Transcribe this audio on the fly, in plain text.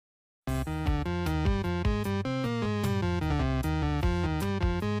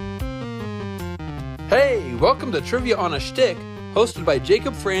Hey, welcome to Trivia on a Shtick, hosted by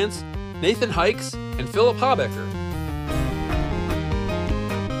Jacob France, Nathan Hikes, and Philip Habecker.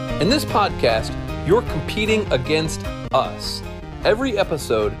 In this podcast, you're competing against us. Every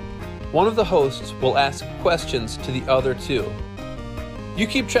episode, one of the hosts will ask questions to the other two. You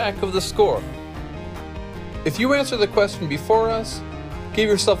keep track of the score. If you answer the question before us, give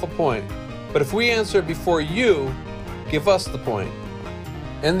yourself a point. But if we answer before you, give us the point.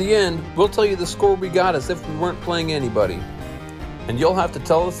 In the end, we'll tell you the score we got as if we weren't playing anybody. And you'll have to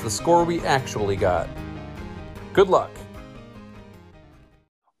tell us the score we actually got. Good luck.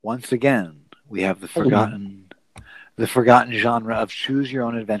 Once again, we have the forgotten genre of choose your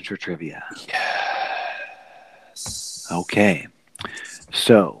own adventure trivia. Yes. Okay.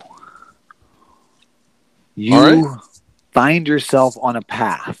 So, you find yourself on a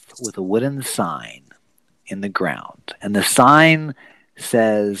path with a wooden sign in the ground. And the sign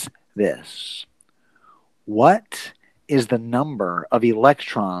says this: what is the number of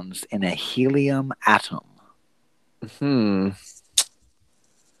electrons in a helium atom?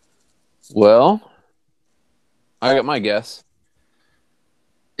 Well, I got my guess.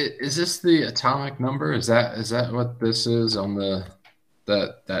 Is this the atomic number? Is that what this is on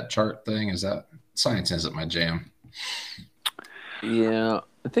that chart thing? Is that science isn't my jam? Yeah,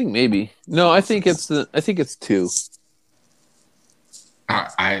 I think maybe. No, I think it's 2.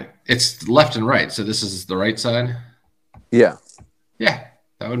 It's left and right, so this is the right side. Yeah,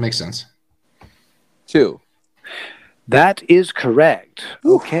 that would make sense. 2. That is correct.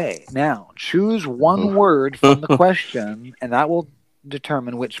 Okay, now choose one word from the question, and that will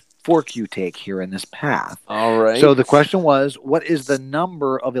determine which fork you take here in this path. All right. So the question was, what is the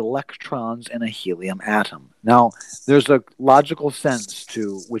number of electrons in a helium atom? Now, there's a logical sense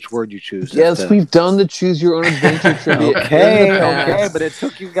to which word you choose. Yes, we've done the choose your own adventure trivia. Okay, but it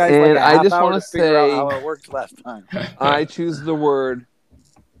took you guys and like a half I just hour want to figure out say, how it worked last time. I choose the word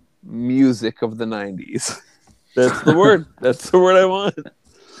music of the 90s. That's the word. That's the word I want.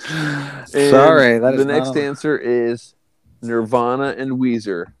 And Sorry, that is the next answer is Nirvana and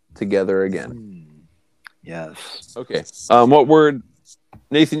Weezer together again. Yes. Okay. What word?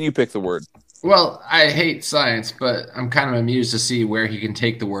 Nathan, you pick the word. Well, I hate science, but I'm kind of amused to see where he can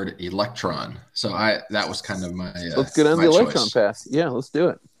take the word electron. So that was kind of my let's get on the electron path. Yeah, let's do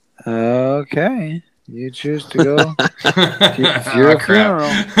it. Okay. You choose to go to your funeral.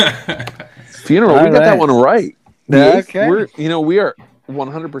 Funeral. All we got that right. one right. Okay. We are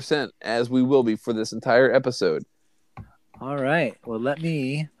 100% as we will be for this entire episode. All right. Well, let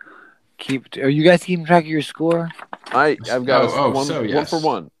me keep. Are you guys keeping track of your score? I've got one for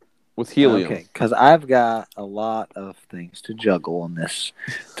one with helium. Okay, because I've got a lot of things to juggle in this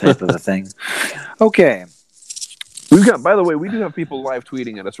type of a thing. Okay. We've got. By the way, we do have people live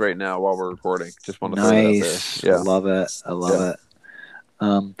tweeting at us right now while we're recording. Just want to throw that out there. Yeah. I love it. I love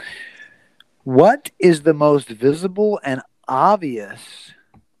it. What is the most visible and obvious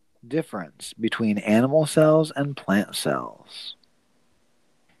difference between animal cells and plant cells?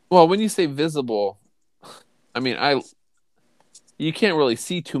 Well, when you say visible, I mean you can't really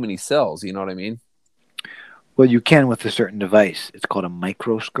see too many cells. You know what I mean? Well, you can with a certain device. It's called a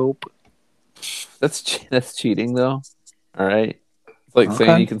microscope. That's cheating, though. All right, it's like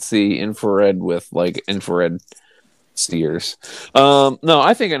saying you can see infrared with like infrared seers. No,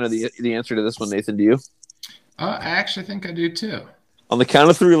 I think I know the answer to this one. Nathan, do you? I actually think I do too. On the count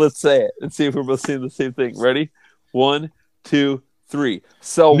of 3, let's say it and see if we're both saying the same thing. Ready? 1, 2, 3.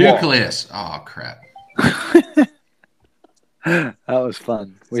 Cell nucleus. wall. Oh crap! That was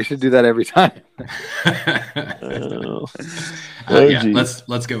fun. We should do that every time.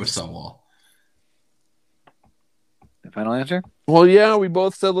 Let's go with cell wall. The final answer? Well, yeah, we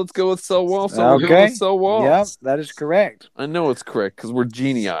both said let's go with cell wall. So we're going with cell wall. Yep, that is correct. I know it's correct because we're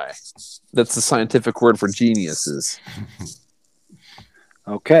genii. That's the scientific word for geniuses.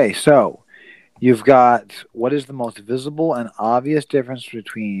 Okay, so you've got what is the most visible and obvious difference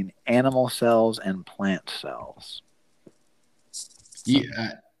between animal cells and plant cells?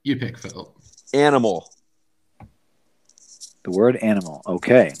 You pick, Phil. Animal. The word animal.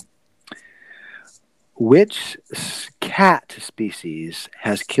 Okay. Which cat species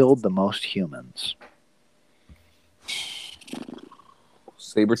has killed the most humans?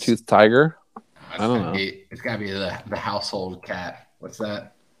 Saber-toothed tiger? I don't know. It's got to be the household cat. What's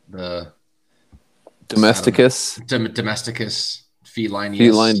that? The Domesticus? Domesticus feline.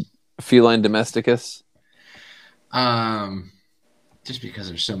 Feline domesticus? Just because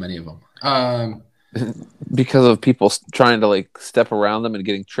there's so many of them. Because of people trying to like step around them and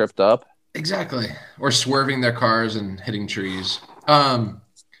getting tripped up. Exactly. Or swerving their cars and hitting trees.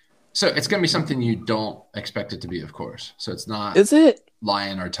 So it's gonna be something you don't expect it to be, of course. So it's not Is it?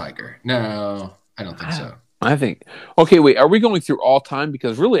 lion or tiger. No, I don't think so. I think. Okay, wait. Are we going through all time?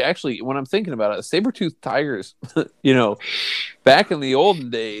 Because really, actually, when I'm thinking about it, saber-toothed tigers, back in the olden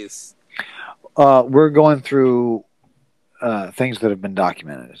days. We're going through things that have been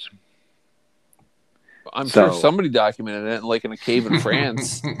documented. I'm sure somebody documented it, like in a cave in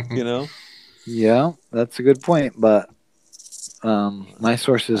France. Yeah, that's a good point. But my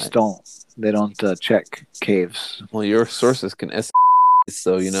sources don't check caves. Well, your sources can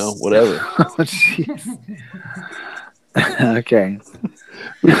so whatever. Oh, jeez. Okay.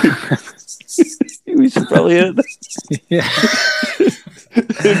 We should probably end. Yeah.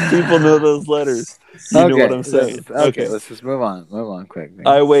 People know those letters. You know what I'm saying. Okay, let's just move on. Move on quick.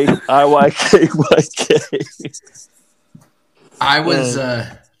 IYK. I was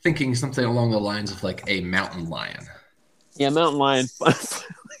thinking something along the lines of like a mountain lion. Yeah, mountain lion.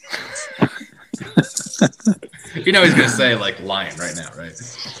 He's gonna say like lion right now, right?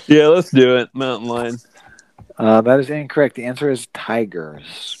 Yeah, let's do it. Mountain lion. That is incorrect. The answer is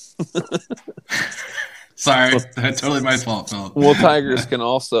tigers. Sorry, totally my fault, Philip. Well, tigers can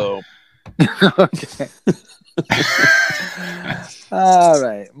also. Okay. All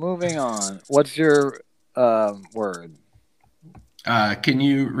right, moving on. What's your word? Can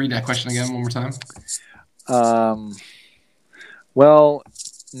you read that question again one more time? Well,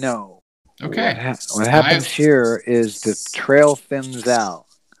 no. Okay. What happens here is the trail thins out.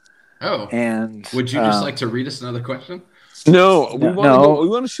 Oh. And would you just like to read us another question? No, we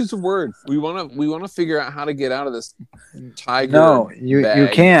want to choose a word. We want to figure out how to get out of this tiger. No, you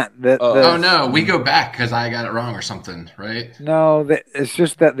can't. Oh no, we go back because I got it wrong or something, right? No, it's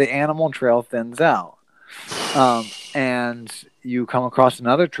just that the animal trail thins out, and you come across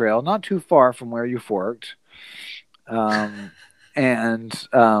another trail not too far from where you forked, remember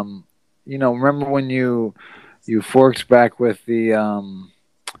when you forked back with the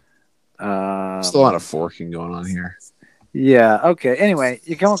There's a lot of forking going on here. Yeah, okay. Anyway,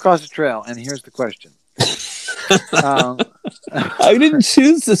 you come across a trail, and here's the question. I didn't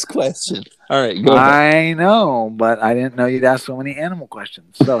choose this question. All right, go ahead. I know, but I didn't know you'd ask so many animal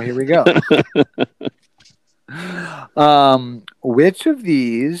questions. So here we go. Which of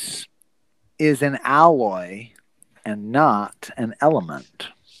these is an alloy and not an element?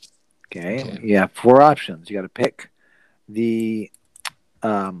 Okay. You have 4 options. You got to pick the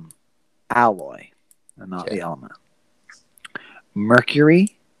alloy and not the element.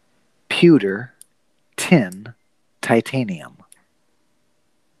 Mercury, pewter, tin, titanium.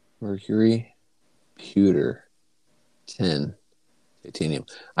 Mercury, pewter, tin, titanium.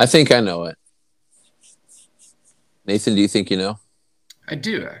 I think I know it. Nathan, do you think you know? I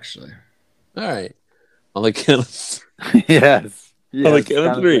do, actually. All right. On the count of yes. On the count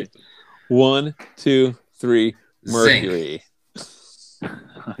of 3. 1, 2, 3. Mercury.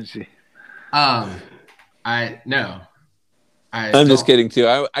 I'm just kidding too.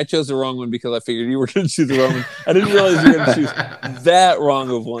 I chose the wrong one because I figured you were going to choose the wrong one. I didn't realize you were going to choose that wrong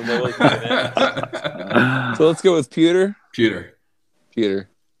of one. That wasn't so let's go with pewter. Pewter.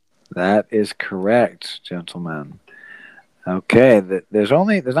 That is correct, gentlemen. Okay, there's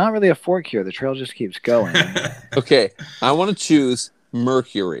not really a fork here. The trail just keeps going. Okay, I want to choose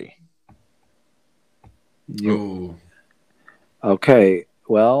mercury. Okay,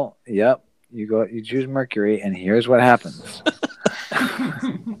 well, yep. You choose mercury, and here's what happens.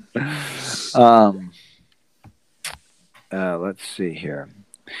 Let's see here.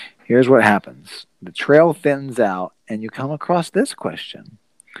 Here's what happens. The trail thins out, and you come across this question.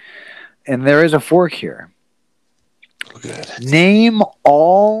 And there is a fork here. Good. Name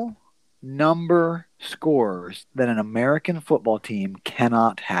all number scores that an American football team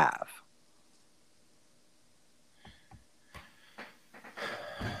cannot have.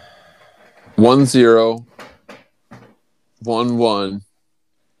 One 0, 1 1,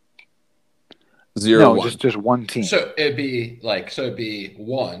 0 1. Just one team. So it'd be 1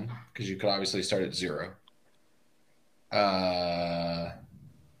 because you could obviously start at 0.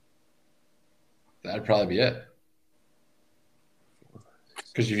 That'd probably be it.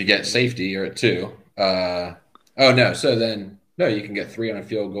 Because if you get safety, you're at 2. So then you can get 3 on a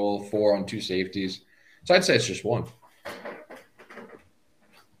field goal, 4 on 2 safeties. So I'd say it's just 1.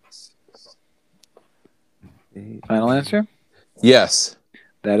 Final answer? Yes.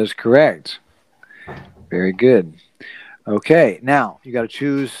 That is correct. Very good. Okay, now you got to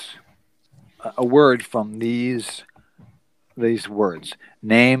choose a word from these words.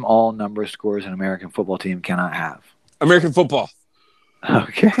 Name all number scores an American football team cannot have. American football.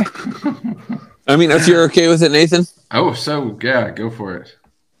 Okay. I mean, if you're okay with it, Nathan. Oh, so yeah, go for it.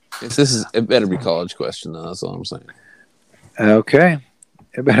 It better be college question though. That's all I'm saying. Okay.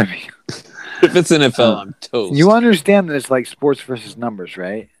 It better be. If it's NFL, I'm toast. You understand that it's like sports versus numbers,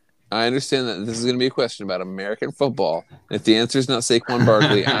 right? I understand that this is going to be a question about American football. If the answer is not Saquon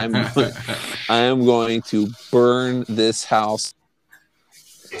Barkley, I am going to burn this house.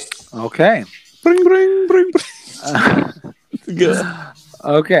 Okay. Bring, bring, bring, bring. Go.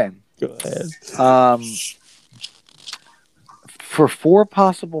 Okay. Go ahead. For 4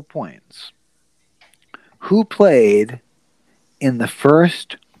 possible points, who played in the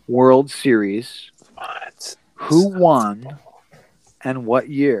first World Series? What? Who won? And what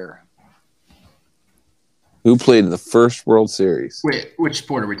year? Who played in the first World Series? Wait, which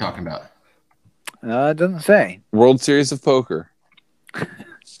sport are we talking about? It doesn't say. World Series of Poker.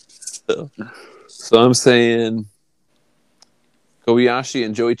 So I'm saying Kobayashi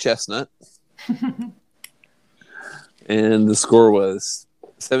and Joey Chestnut. And the score was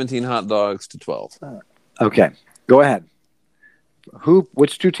 17 hot dogs to 12. Okay, go ahead.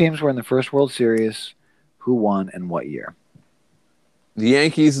 Which 2 teams were in the first World Series? Who won and what year? The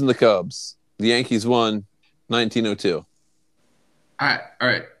Yankees and the Cubs. The Yankees won 1902. All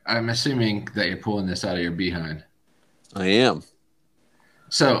right. I'm assuming that you're pulling this out of your behind. I am.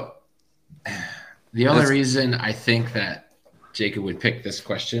 So the only reason I think that Jacob would pick this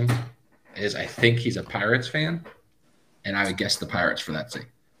question is I think he's a Pirates fan, and I would guess the Pirates for that sake.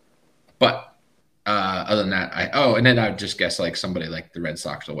 But other than that, and then I would just guess like somebody like the Red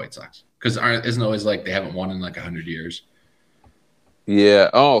Sox or White Sox, because isn't it always like they haven't won in like 100 years. Yeah.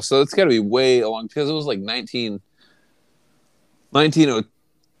 Oh, so it's got to be way along because it was like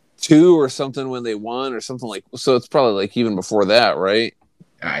 1902 or something when they won or something like. So it's probably like even before that, right?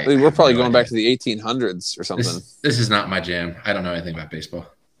 We're probably going back to the 1800s or something. This is not my jam. I don't know anything about baseball.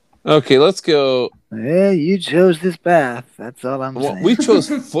 Okay, let's go. Yeah, you chose this path. That's all I'm saying. We chose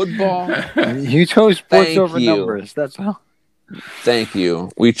football. You chose sports over numbers. That's all. Thank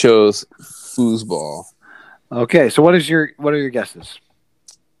you. We chose foosball. Okay, so what are your guesses?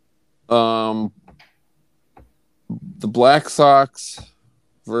 The Black Sox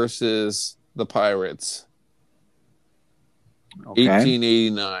versus the Pirates. Okay.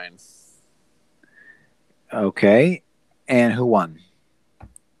 1889. Okay, and who won?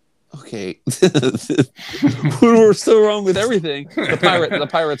 Okay, we're so wrong with everything. The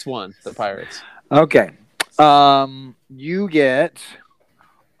Pirates won. The Pirates. Okay, you get.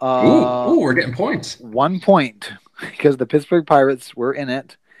 We're getting points. 1 point because the Pittsburgh Pirates were in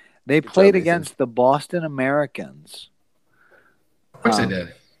it. They played against the Boston Americans. Of course they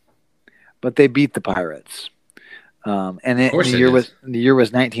did. But they beat the Pirates. And the year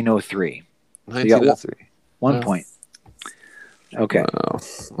was 1903. 1903. 1 point. Okay. Wow.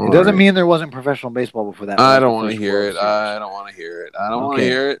 It doesn't mean there wasn't professional baseball before that. I don't want to hear it. I don't want to hear it.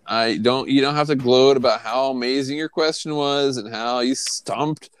 You don't have to gloat about how amazing your question was and how you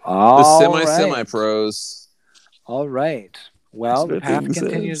stumped the semi pros. All right. Well, the path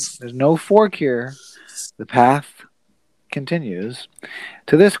continues. There's no fork here. The path continues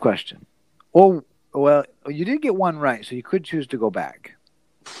to this question. Oh, well, you did get one right, so you could choose to go back.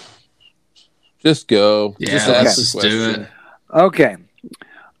 Just go. Yeah, let's just do it. Okay.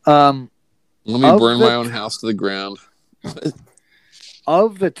 Let me burn my own house to the ground.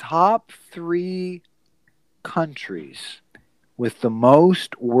 Of the top 3 countries with the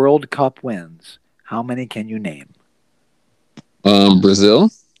most World Cup wins, how many can you name? Brazil.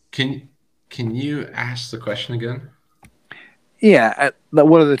 Can you ask the question again? Yeah.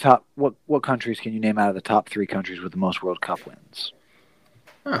 What are the top? What countries can you name out of the top 3 countries with the most World Cup wins?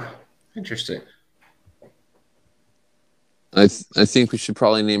 Huh. Interesting. I think we should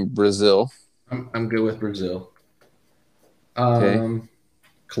probably name Brazil. I'm good with Brazil. Okay.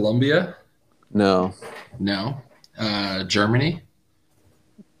 Colombia? No. Germany?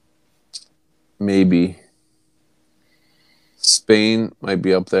 Maybe. Spain might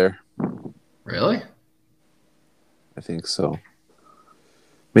be up there. Really? I think so. I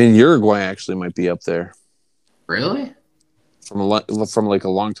mean, Uruguay actually might be up there. Really? From like a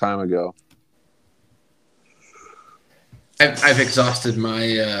long time ago. I've exhausted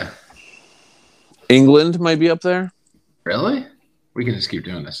my. England might be up there. Really? We can just keep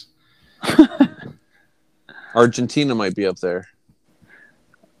doing this. Argentina might be up there.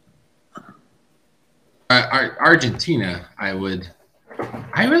 Argentina, I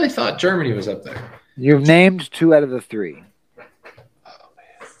really thought Germany was up there. You've named 2 out of the 3.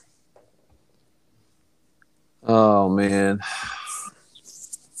 Oh man.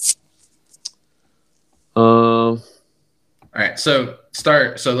 All right, so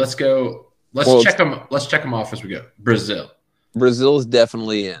let's go. Let's check them off as we go. Brazil is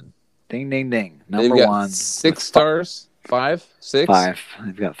definitely in. Ding, ding, ding. They've Number got one. 6 stars. 5, 6. 5.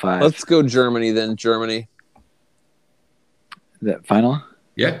 They've got 5. Let's go Germany then. Germany. Is that final?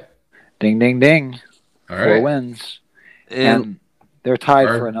 Yeah. Ding, ding, ding. All 4 right. wins. And And they're tied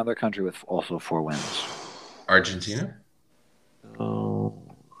for another country with also 4 wins. Argentina. oh,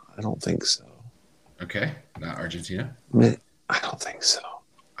 I don't think so. Okay, not Argentina. I don't think so.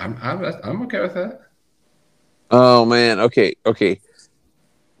 I'm okay with that. Oh man. Okay.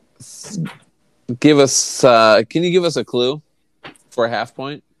 Give us. Can you give us a clue for a half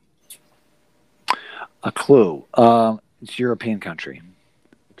point? A clue. It's a European country.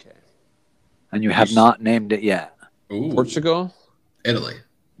 Okay. And you have not named it yet. Ooh. Portugal. Italy.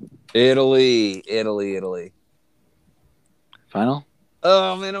 Italy. Final?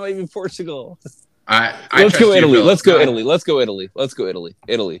 Oh man, it might be Portugal. Let's go Italy. Let's go Italy.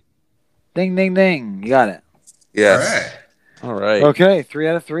 Italy. Ding, ding, ding. You got it. Yes. All right. Okay, 3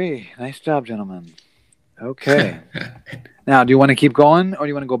 out of 3. Nice job, gentlemen. Okay. Now, do you want to keep going or do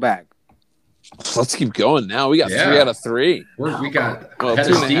you want to go back? Let's keep going now. We got 3 out of 3. We got Well, head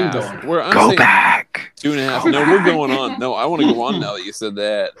 2 of and a steam half. going. I'm Go saying back. 2.5. No, we're going on. No, I want to go on now that you said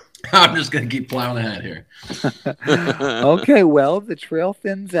that. I'm just gonna keep plowing ahead here. Okay, well, the trail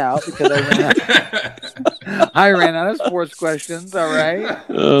thins out because I ran out of sports questions, all right?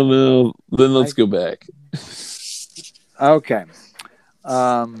 Oh no. Then let's go back. Okay.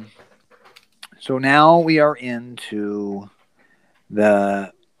 So now we are into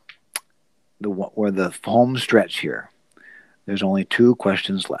the home stretch here. There's only 2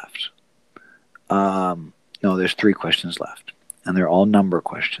 questions left. No, there's 3 questions left, and they're all number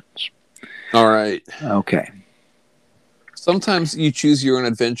questions. All right. Okay. Sometimes you choose your own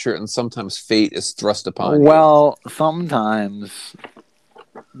adventure, and sometimes fate is thrust upon you. Well, sometimes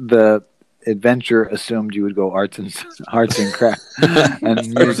the adventure assumed you would go arts and crafts and Arts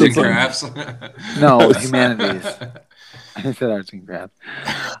music. and crafts. No, humanities. I said arts and crafts,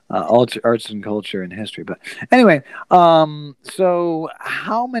 arts and culture and history. But anyway, so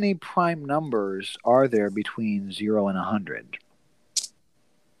how many prime numbers are there between 0 and 100?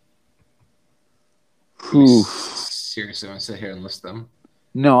 Seriously, I want to sit here and list them.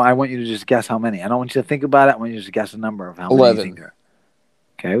 No, I want you to just guess how many. I don't want you to think about it. I want you to just guess a number of how many 11. you think there are.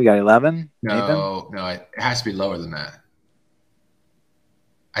 Okay, we got 11. No, it has to be lower than that.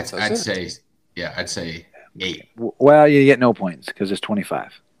 I'd say 8. Well, you get no points because it's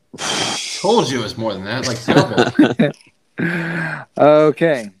 25. Told you it was more than that, like double.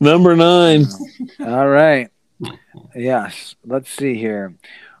 Okay. Number 9. All right. Yes. Let's see here.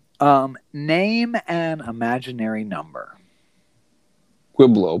 Name an imaginary number.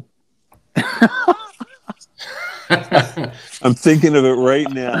 Quiblo. I'm thinking of it right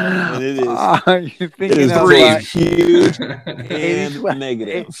now, and it is. You're thinking It is of both huge 80, and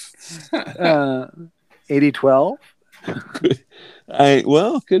negative. 80-12?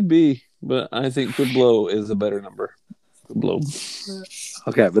 Could be, but I think Quiblo is a better number. Quiblo.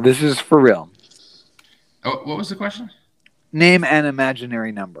 Okay, but this is for real. Oh, what was the question? Name an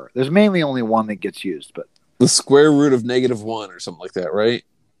imaginary number. There's mainly only one that gets used, but The square root of -1 or something like that, right?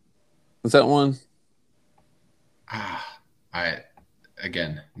 Was that one?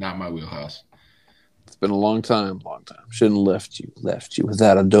 Again, not my wheelhouse. It's been a long time. Shouldn't have left you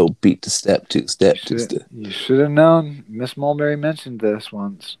without a dope beat to step to. you should have known. Miss Mulberry mentioned this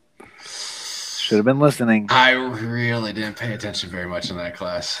once. Should have been listening. I really didn't pay attention very much in that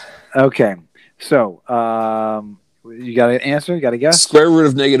class. Okay, so you got an answer? You got a guess? Square root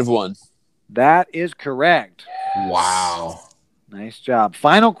of -1. That is correct. Wow. Nice job.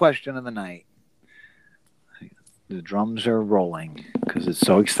 Final question of the night. The drums are rolling because it's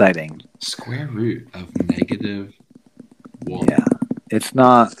so exciting. Square root of -1. Yeah, it's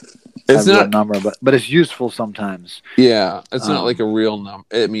not It's a real not. number, but it's useful sometimes. Yeah, it's not like a real number.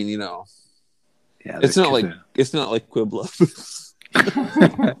 I mean, Yeah, it's not like Quiblo.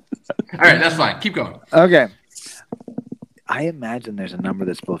 All right, that's fine. Keep going. Okay. I imagine there's a number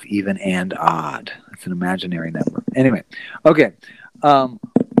that's both even and odd. It's an imaginary number. Anyway, okay.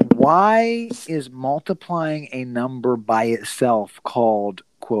 Why is multiplying a number by itself called,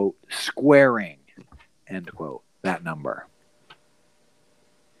 quote, squaring, end quote, that number?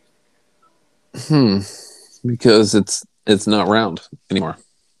 Because it's not round anymore.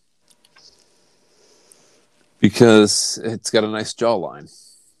 Because it's got a nice jawline.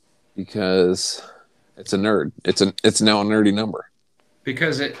 Because it's a nerd. It's now a nerdy number.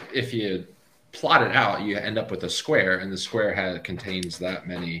 Because if you plot it out, you end up with a square, and the square contains that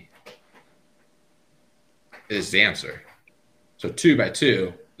many. Is the answer. So 2 by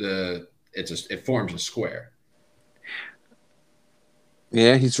 2, it forms a square.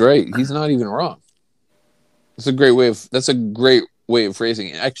 Yeah, he's right. He's not even wrong. That's a great way of phrasing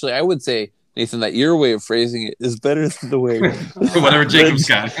it. Actually, I would say, Nathan, that your way of phrasing it is better than the way whatever Jacob's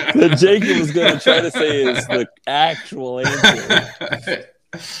got. that Jacob was going to try to say is the actual answer.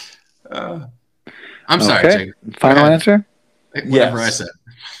 I'm sorry, Jacob. Final answer? Whatever I said.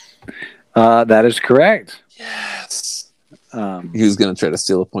 That is correct. Yes. He was going to try to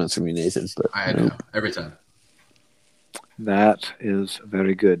steal the points from you, Nathan. But I know. Every time. That is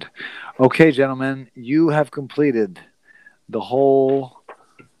very good. Okay, gentlemen, you have completed the whole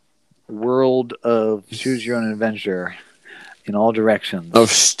world of Choose Your Own Adventure in all directions. Of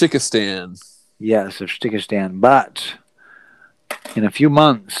Shtickistan. Yes, of Shtickistan. But in a few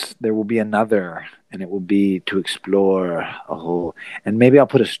months, there will be another, and it will be to explore a whole. And maybe I'll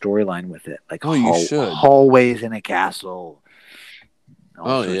put a storyline with it, like you should. hallways in a castle.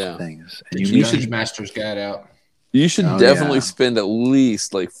 All sorts of things. And you should Master's Guide out. You should definitely spend at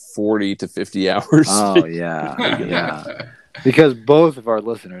least like 40 to 50 hours. Oh, yeah. Because both of our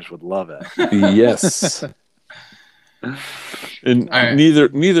listeners would love it. Yes. And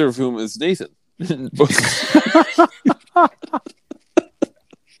neither of whom is Nathan.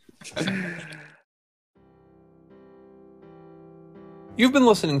 You've been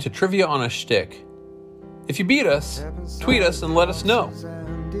listening to Trivia on a Shtick. If you beat us, tweet us and let us know.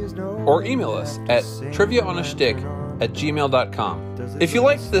 Or email us at triviaonashtick@gmail.com. If you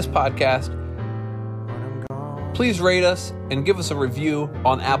liked this podcast, please rate us and give us a review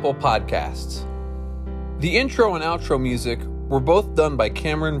on Apple Podcasts. The intro and outro music were both done by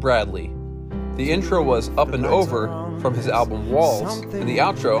Cameron Bradley. The intro was Up and Over from his album Walls, and the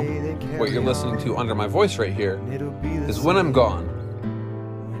outro, what you're listening to under my voice right here, is When I'm Gone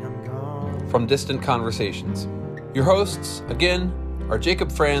from Distant Conversations. Your hosts, again, are Jacob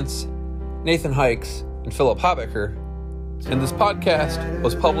France, Nathan Hikes, and Philip Habecker, and this podcast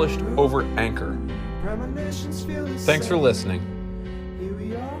was published over Anchor. Thanks for listening. Here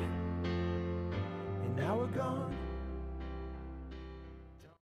we are, and now we're gone.